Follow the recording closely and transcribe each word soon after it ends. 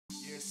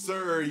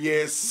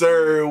Yes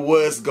sir,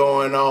 what's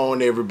going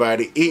on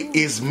everybody? It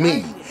is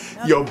me,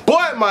 your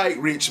boy Mike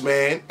Rich,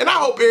 man, and I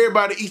hope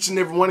everybody, each and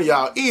every one of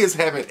y'all is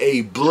having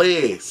a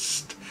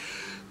blessed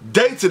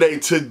day today.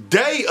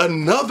 Today,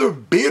 another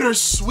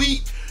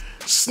bittersweet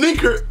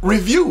sneaker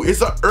review.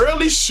 It's an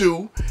early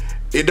shoe.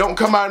 It don't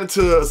come out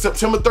until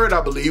September 3rd,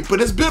 I believe,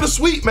 but it's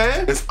bittersweet,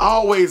 man. It's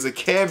always a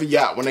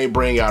caveat when they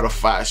bring out a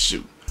fire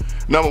shoe.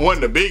 Number one,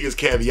 the biggest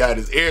caveat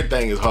is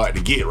everything is hard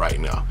to get right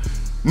now.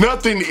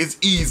 Nothing is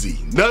easy.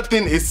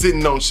 Nothing is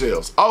sitting on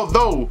shelves.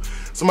 Although,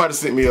 somebody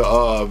sent me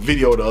a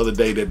video the other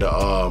day that the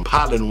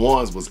Highland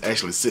Ones was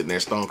actually sitting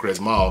at Stonecrest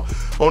Mall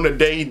on the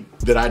day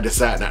that I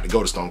decided not to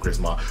go to Stonecrest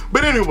Mall.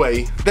 But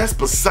anyway, that's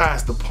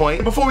besides the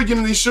point. Before we get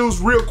into these shoes,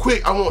 real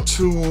quick, I want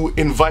to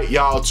invite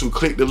y'all to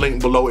click the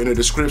link below in the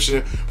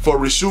description for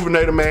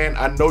Reshoevn8r, man.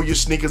 I know your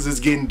sneakers is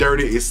getting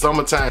dirty. It's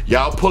summertime.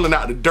 Y'all pulling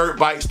out the dirt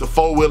bikes, the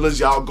four-wheelers,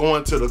 y'all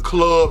going to the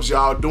clubs,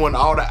 y'all doing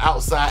all the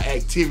outside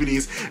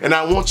activities, and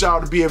I want y'all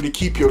to be able to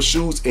keep your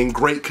shoes in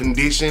great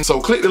condition.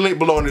 So click the link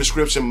below in the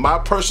description, my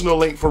personal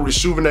link for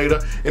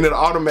Reshoevn8r, and it'll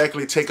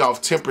automatically take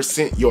off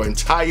 10% your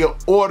entire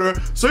order.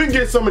 So you can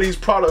get some of these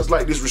products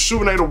like this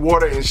Reshoevn8r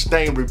water and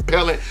stain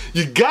repellent.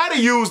 You gotta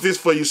use this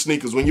for your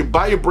sneakers. When you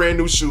buy your brand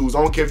new shoes,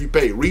 I don't care if you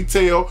paid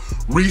retail,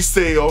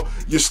 resale,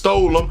 you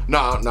stole them.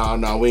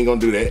 No, we ain't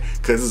gonna do that,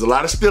 because there's a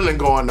lot of stealing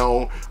going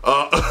on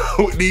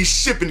with these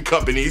shipping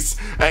companies.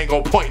 I ain't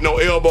gonna point no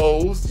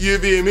elbows, you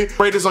feel me?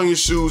 Spray this on your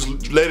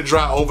shoes, let it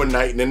dry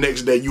overnight, and the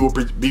next day you will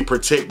be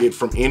protected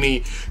from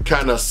any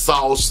kind of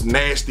sauce,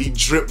 nasty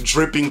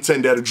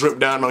drippington that'll drip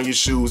down on your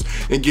shoes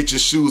and get your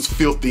shoes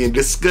filthy and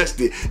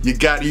disgusted. You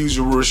gotta use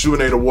your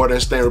Reshoevn8r water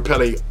and stain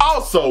repellent. You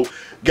also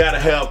gotta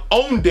have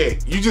on deck,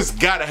 you just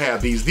gotta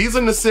have these. These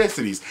are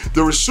necessities.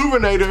 The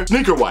Reshoevn8r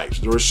sneaker wipes.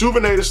 The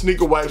Reshoevn8r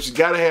sneaker wipes, you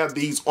gotta have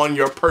these on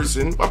your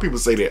person. Why people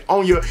say that?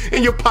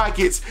 In your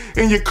pockets,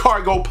 in your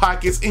cargo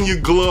pockets, in your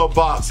glove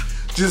box.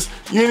 Just,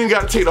 you ain't even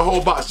gotta take the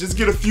whole box. Just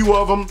get a few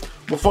of them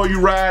before you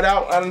ride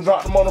out. I done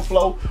dropped them on the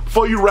floor.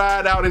 Before you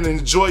ride out and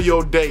enjoy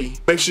your day,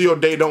 make sure your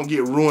day don't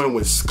get ruined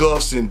with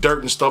scuffs and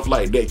dirt and stuff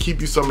like that. Keep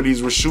you some of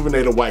these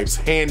Reshoevn8r wipes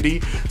handy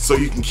so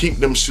you can keep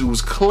them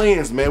shoes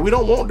cleansed, man. We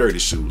don't want dirty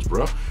shoes,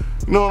 bro.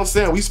 You know what I'm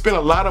saying? We spend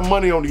a lot of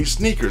money on these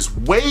sneakers,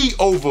 way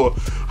over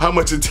how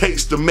much it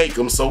takes to make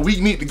them. So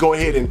we need to go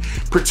ahead and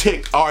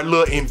protect our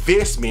little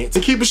investments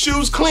and keep the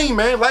shoes clean,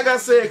 man. Like I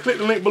said, click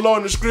the link below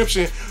in the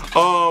description.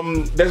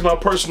 That's my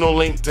personal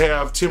link to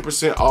have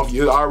 10% off.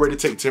 You already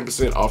take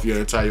 10% off your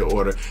entire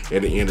order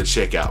at the end of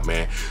checkout,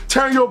 man.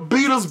 Turn your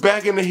beaters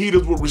back in the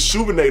heaters with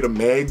Reshoevn8r,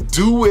 man.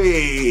 Do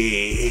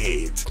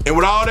it. And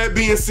with all that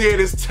being said,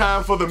 it's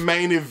time for the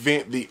main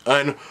event, the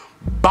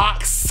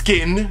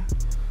unboxing.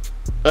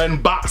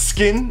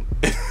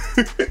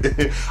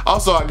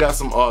 Also, I got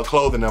some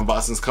clothing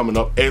unboxings coming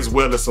up, as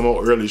well as some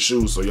more early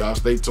shoes, so y'all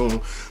stay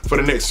tuned for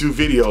the next few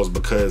videos,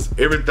 because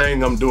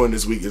everything I'm doing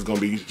this week is gonna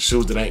be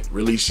shoes that ain't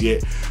released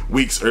yet,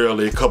 weeks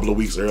early, a couple of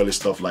weeks early,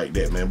 stuff like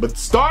that, man. But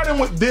starting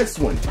with this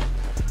one,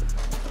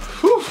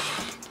 whew,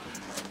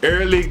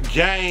 early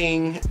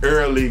gang,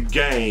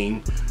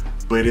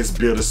 but it's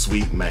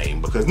bittersweet,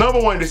 man, because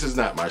number one, this is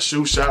not my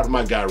shoe. Shout out to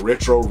my guy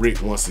Retro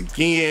Rick once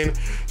again.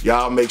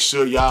 Y'all make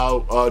sure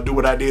y'all do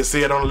what I did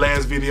said on the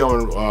last video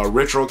on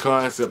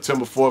RetroCon,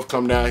 September 4th.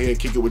 Come down here,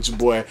 kick it with your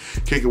boy,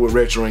 kick it with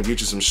Retro, and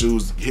get you some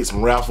shoes, hit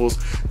some raffles,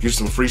 get you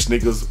some free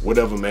sneakers,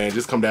 whatever, man.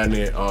 Just come down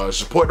there,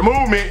 support the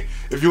movement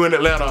if you're in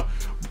Atlanta.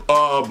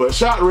 But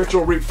shout out to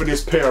Retro Rick for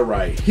this pair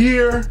right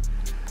here.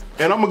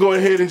 And I'm gonna go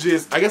ahead and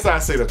just, I guess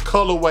I'd say the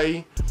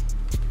colorway,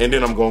 and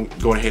then I'm going to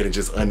go ahead and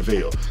just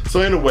unveil.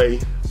 So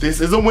anyway,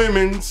 this is a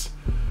women's.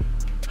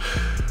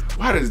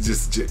 Why is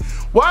this?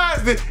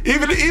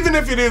 Even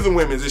if it is a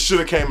women's, it should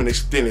have came in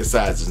extended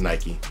sizes,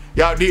 Nike.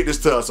 Y'all did this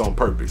to us on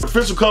purpose.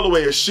 Official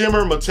colorway is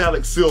Shimmer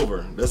Metallic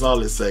Silver. That's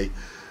all it say.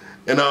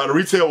 And the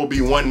retail will be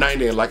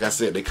 $190, and like I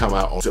said, they come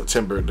out on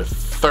September the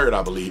 3rd,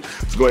 I believe.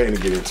 Let's go ahead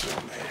and get into it,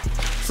 man.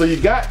 So you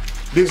got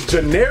this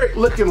generic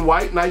looking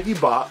white Nike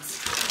box.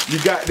 You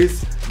got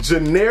this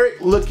generic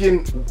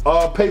looking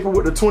paper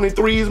with the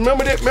 23s.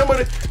 Remember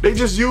that? They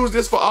just used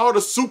this for all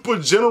the super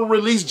general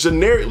release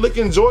generic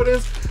looking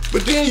Jordans.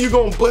 But then you're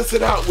gonna bust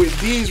it out with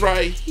these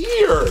right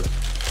here.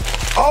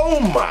 Oh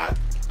my.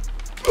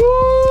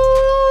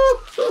 Ooh.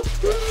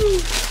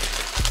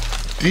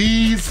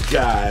 These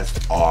guys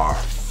are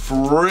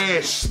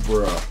fresh,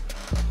 bruh.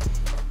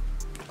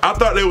 I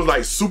thought they was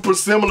like super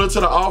similar to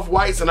the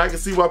Off-Whites, and I can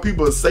see why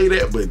people would say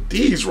that, but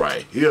these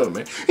right here,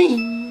 man.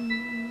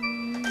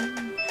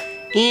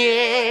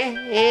 Yeah.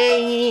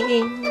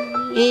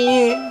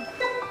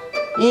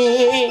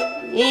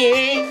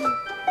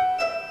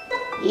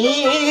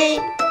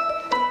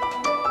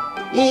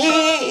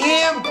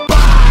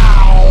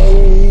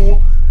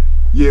 Bow!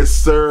 Yes,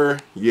 sir.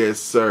 Yes,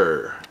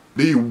 sir.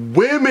 The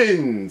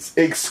women's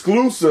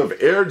exclusive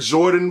Air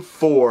Jordan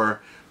 4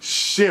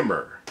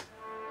 Shimmer.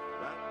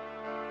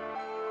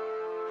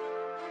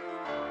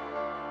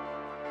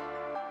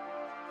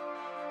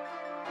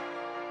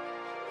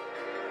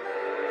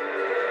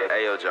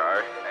 Ayo,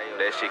 Jar,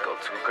 that shit go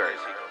too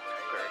crazy.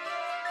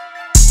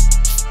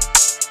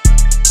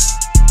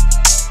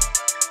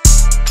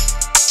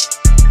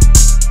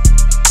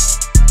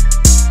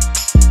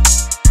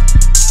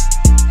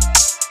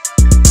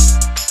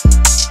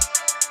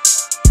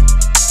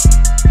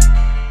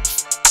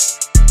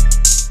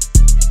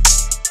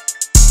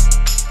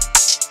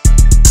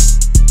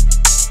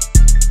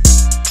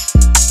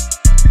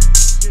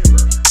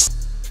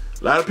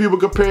 lot of people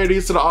compare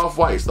these to the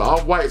Off-Whites. The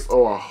Off-Whites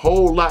are a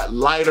whole lot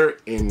lighter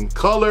in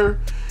color.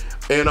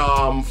 And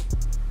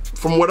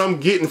from what I'm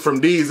getting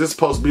from these, it's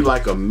supposed to be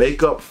like a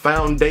makeup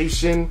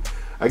foundation.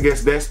 I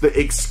guess that's the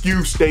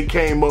excuse they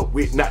came up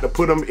with, not to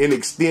put them in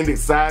extended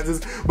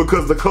sizes,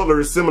 because the color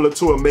is similar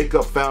to a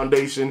makeup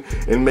foundation,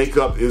 and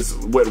makeup is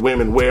what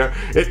women wear.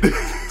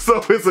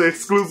 So it's an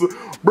exclusive,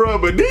 bruh.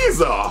 But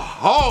these are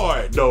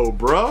hard though,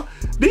 bruh.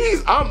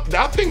 These,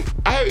 I think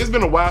it's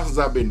been a while since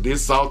I've been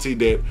this salty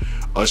that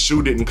a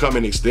shoe didn't come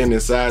in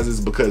extended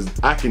sizes, because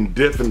I can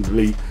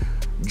definitely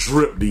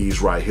drip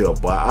these right here.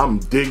 But I'm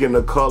digging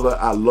the color.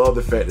 I love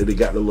the fact that it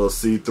got the little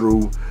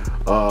see-through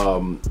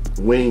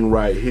wing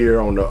right here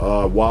on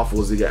the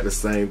waffles. It got the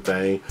same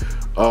thing.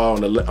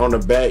 On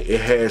the back, it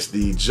has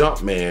the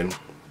Jumpman,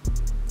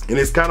 and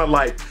it's kind of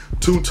like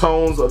two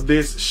tones of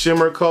this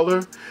shimmer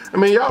color. I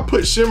mean, y'all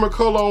put shimmer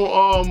color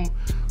on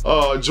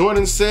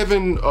Jordan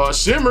 7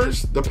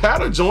 shimmers, the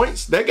powder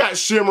joints, they got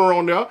shimmer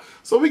on there.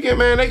 So we get,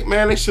 man,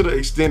 they should have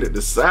extended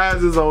the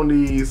sizes on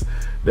these.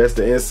 That's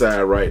the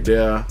inside right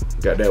there.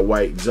 Got that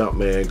white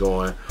Jumpman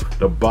going.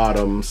 The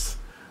bottoms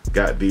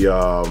got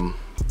the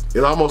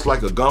it's almost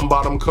like a gum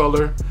bottom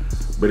color,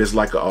 but it's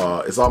like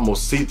a it's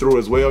almost see-through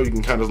as well. You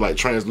can kind of like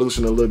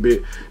translucent a little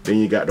bit. Then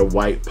you got the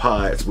white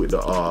pods with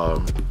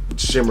the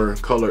shimmer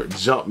colored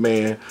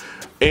Jumpman.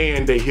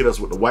 And they hit us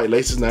with the white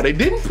laces. Now they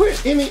didn't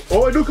put any,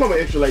 oh, it do come with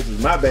extra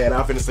laces. My bad,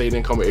 I'm finna say it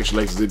didn't come with extra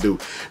laces, it do.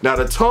 Now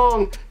the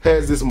tongue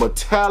has this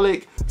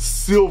metallic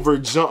silver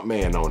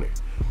Jumpman on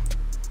it.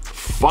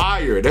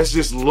 Fire, that's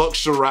just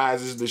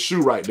luxurizes the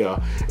shoe right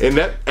there. And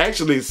that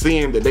actually,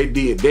 seeing that they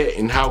did that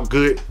and how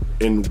good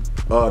and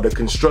the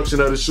construction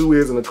of the shoe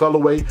is and the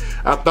colorway,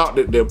 I thought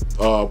that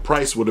the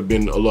price would have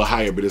been a little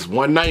higher, but it's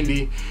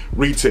 $190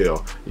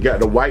 retail. You got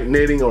the white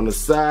netting on the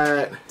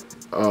side.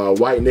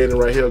 White netting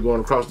right here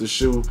going across the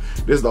shoe.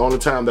 This is the only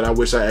time that I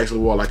wish I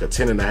actually wore like a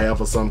 10.5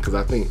 or something, because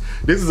I think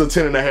this is a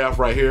 10.5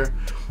 right here,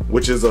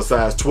 which is a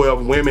size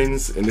 12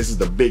 women's, and this is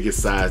the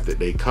biggest size that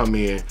they come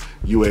in,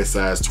 US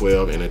size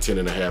 12, and a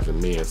 10.5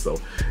 in men.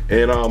 So,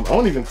 and I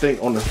don't even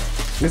think on the,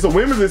 it's a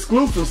women's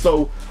exclusive,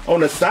 so on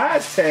the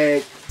size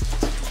tag,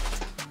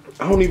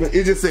 I don't even,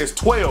 it just says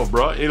 12,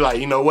 bro. It's like,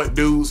 you know what,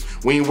 dudes,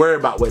 we ain't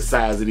worried about what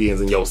size it is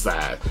in your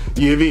size.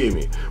 You feel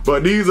me?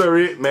 But these are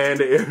it, man.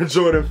 The Air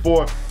Jordan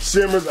 4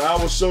 shimmers. I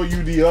will show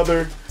you the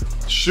other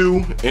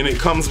shoe, and it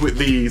comes with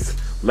these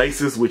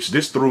laces, which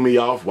this threw me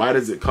off. Why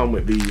does it come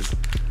with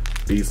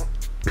these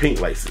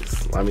pink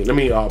laces? I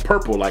mean,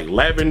 purple, like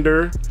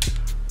lavender.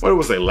 What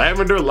was it?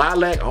 Lavender,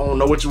 lilac? I don't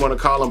know what you want to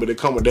call them, but they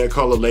come with that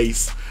color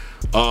lace.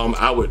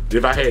 I would,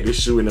 if I had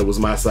this shoe and it was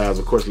my size,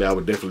 of course, I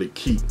would definitely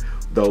keep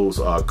those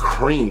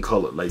cream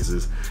colored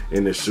laces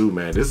in this shoe,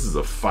 man. This is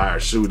a fire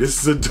shoe.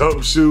 This is a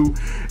dope shoe,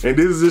 and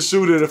this is a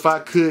shoe that if I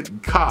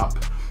could cop,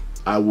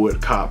 I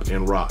would cop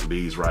and rock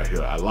these right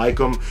here. I like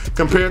them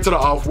compared to the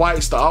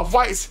Off-Whites. The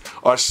Off-Whites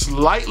are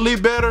slightly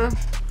better.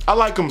 I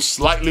like them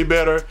slightly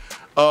better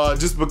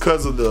just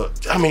because of the,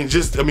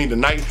 the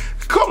Nike,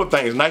 a couple of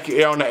things. Nike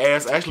Air on the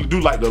ass. I actually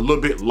do like the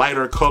little bit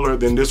lighter color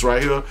than this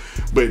right here,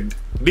 but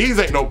these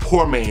ain't no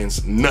poor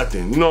man's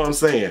nothing. You know what I'm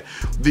saying?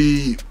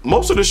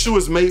 Most of the shoe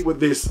is made with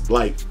this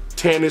like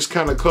tannish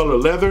kind of color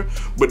leather,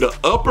 but the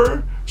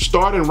upper,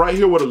 starting right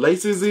here where the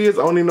laces is,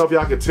 I don't even know if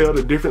y'all can tell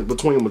the difference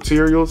between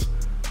materials.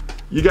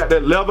 You got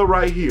that leather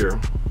right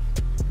here.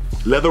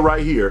 Leather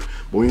right here.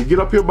 But when you get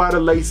up here by the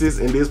laces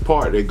in this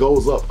part that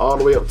goes up all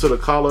the way up to the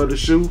collar of the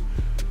shoe,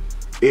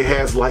 it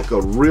has like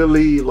a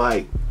really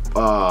like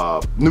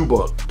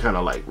nubuck, kind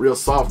of like real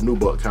soft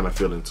nubuck kind of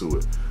feeling to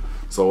it.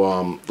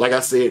 So like I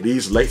said,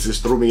 these laces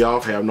threw me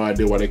off. I have no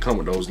idea why they come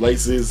with those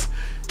laces.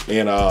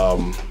 And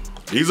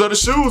these are the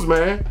shoes,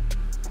 man.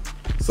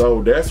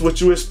 So that's what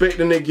you're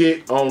expecting to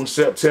get on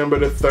September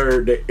the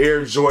 3rd, the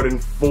Air Jordan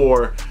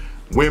 4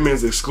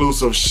 women's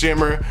exclusive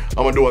shimmer.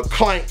 I'm gonna do a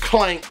clank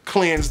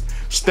cleansed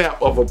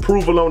stamp of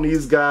approval on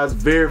these guys.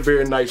 Very,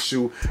 very nice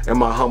shoe in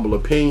my humble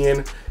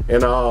opinion.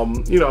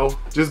 And you know,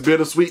 just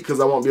bittersweet because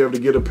I won't be able to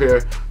get a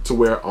pair to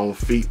wear on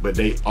feet, but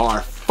they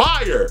are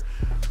fire.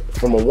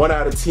 From a 1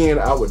 out of 10,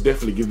 I would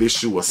definitely give this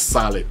shoe a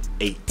solid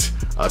 8.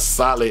 A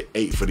solid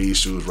 8 for these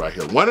shoes right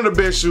here. One of the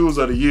best shoes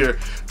of the year.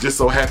 Just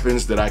so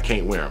happens that I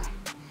can't wear them.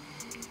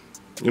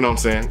 You know what I'm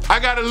saying? I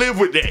gotta live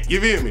with that, you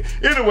feel me?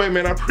 Anyway,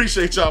 man, I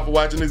appreciate y'all for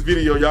watching this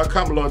video. Y'all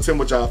comment below and tell me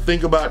what y'all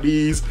think about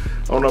these.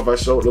 I don't know if I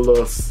showed the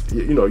little,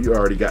 you know, you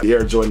already got the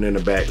Air Jordan in the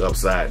back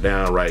upside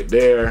down right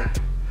there.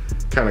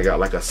 Kind of got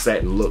like a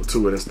satin look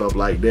to it and stuff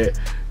like that.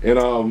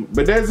 And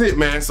but that's it,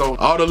 man. So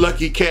all the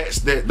lucky cats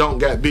that don't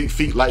got big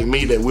feet like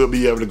me that will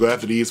be able to go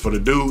after these for the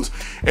dudes.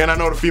 And I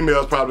know the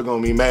females probably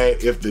gonna be mad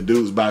if the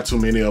dudes buy too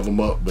many of them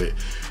up, but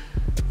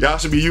y'all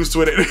should be used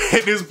to it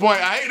at this point.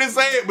 I hate to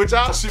say it, but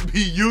y'all should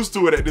be used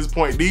to it at this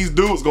point. These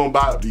dudes gonna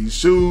buy up these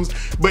shoes,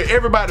 but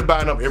everybody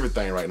buying up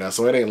everything right now,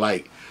 so it ain't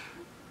like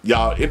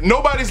y'all,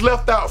 nobody's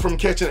left out from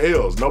catching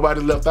L's.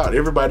 Nobody's left out.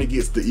 Everybody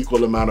gets the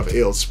equal amount of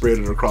L's spread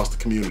across the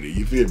community.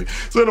 You feel me?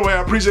 So anyway,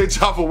 I appreciate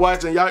y'all for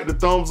watching. Y'all hit the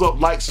thumbs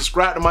up, like,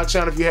 subscribe to my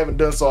channel if you haven't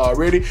done so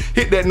already.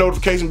 Hit that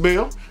notification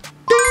bell.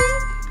 Ding!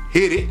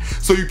 hit it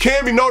so you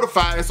can be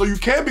notified and so you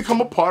can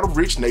become a part of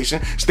Rich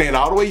Nation, stand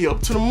all the way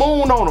up to the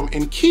moon on them,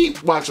 and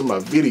keep watching my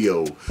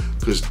video,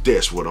 because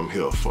that's what I'm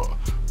here for.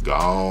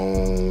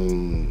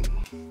 Gone.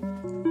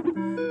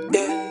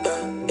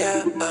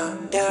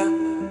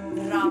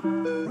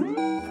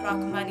 Rock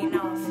money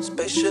now.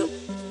 Spaceship.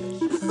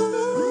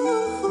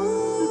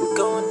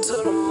 Going to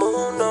the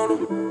moon on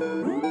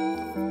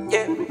them.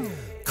 Yeah.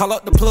 Call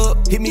up the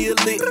plug, hit me a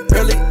lick.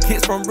 Early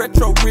hits from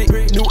Retro Rick.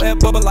 New air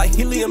bubble like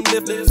helium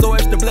lift. So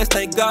extra blessed,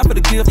 thank God for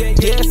the gift.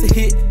 Yeah, it's a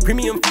hit,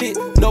 premium fit.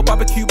 No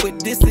barbecue, but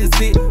this is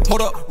it.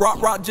 Hold up,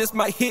 rock just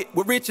might hit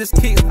with richest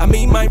kicks. I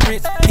mean, my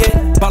rich,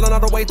 yeah. Ballin' all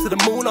the way to the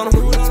moon on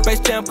them. Space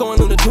Jam going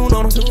on the tune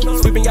on them.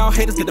 Sweeping y'all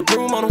haters, get the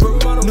broom on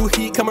them. New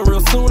heat coming real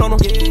soon on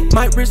them.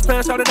 My rich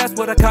fans shouted, that's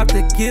what I caught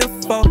the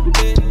gift for.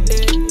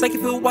 Thank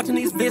you for watching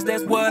these vids,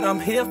 that's what I'm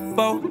here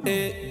for.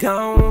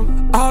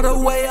 Gone all the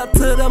way up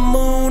to the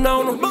moon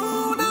on them.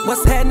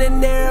 What's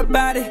happening,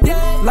 everybody?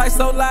 Life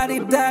so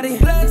lottie-dottie.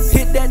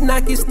 Hit that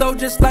Nike store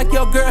just like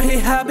your girl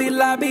hit Hobby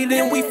Lobby.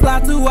 Then we fly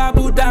to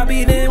Abu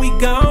Dhabi, then we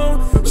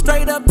gone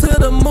straight up to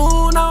the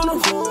moon on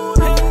them.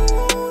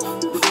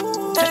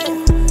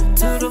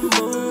 To the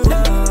moon.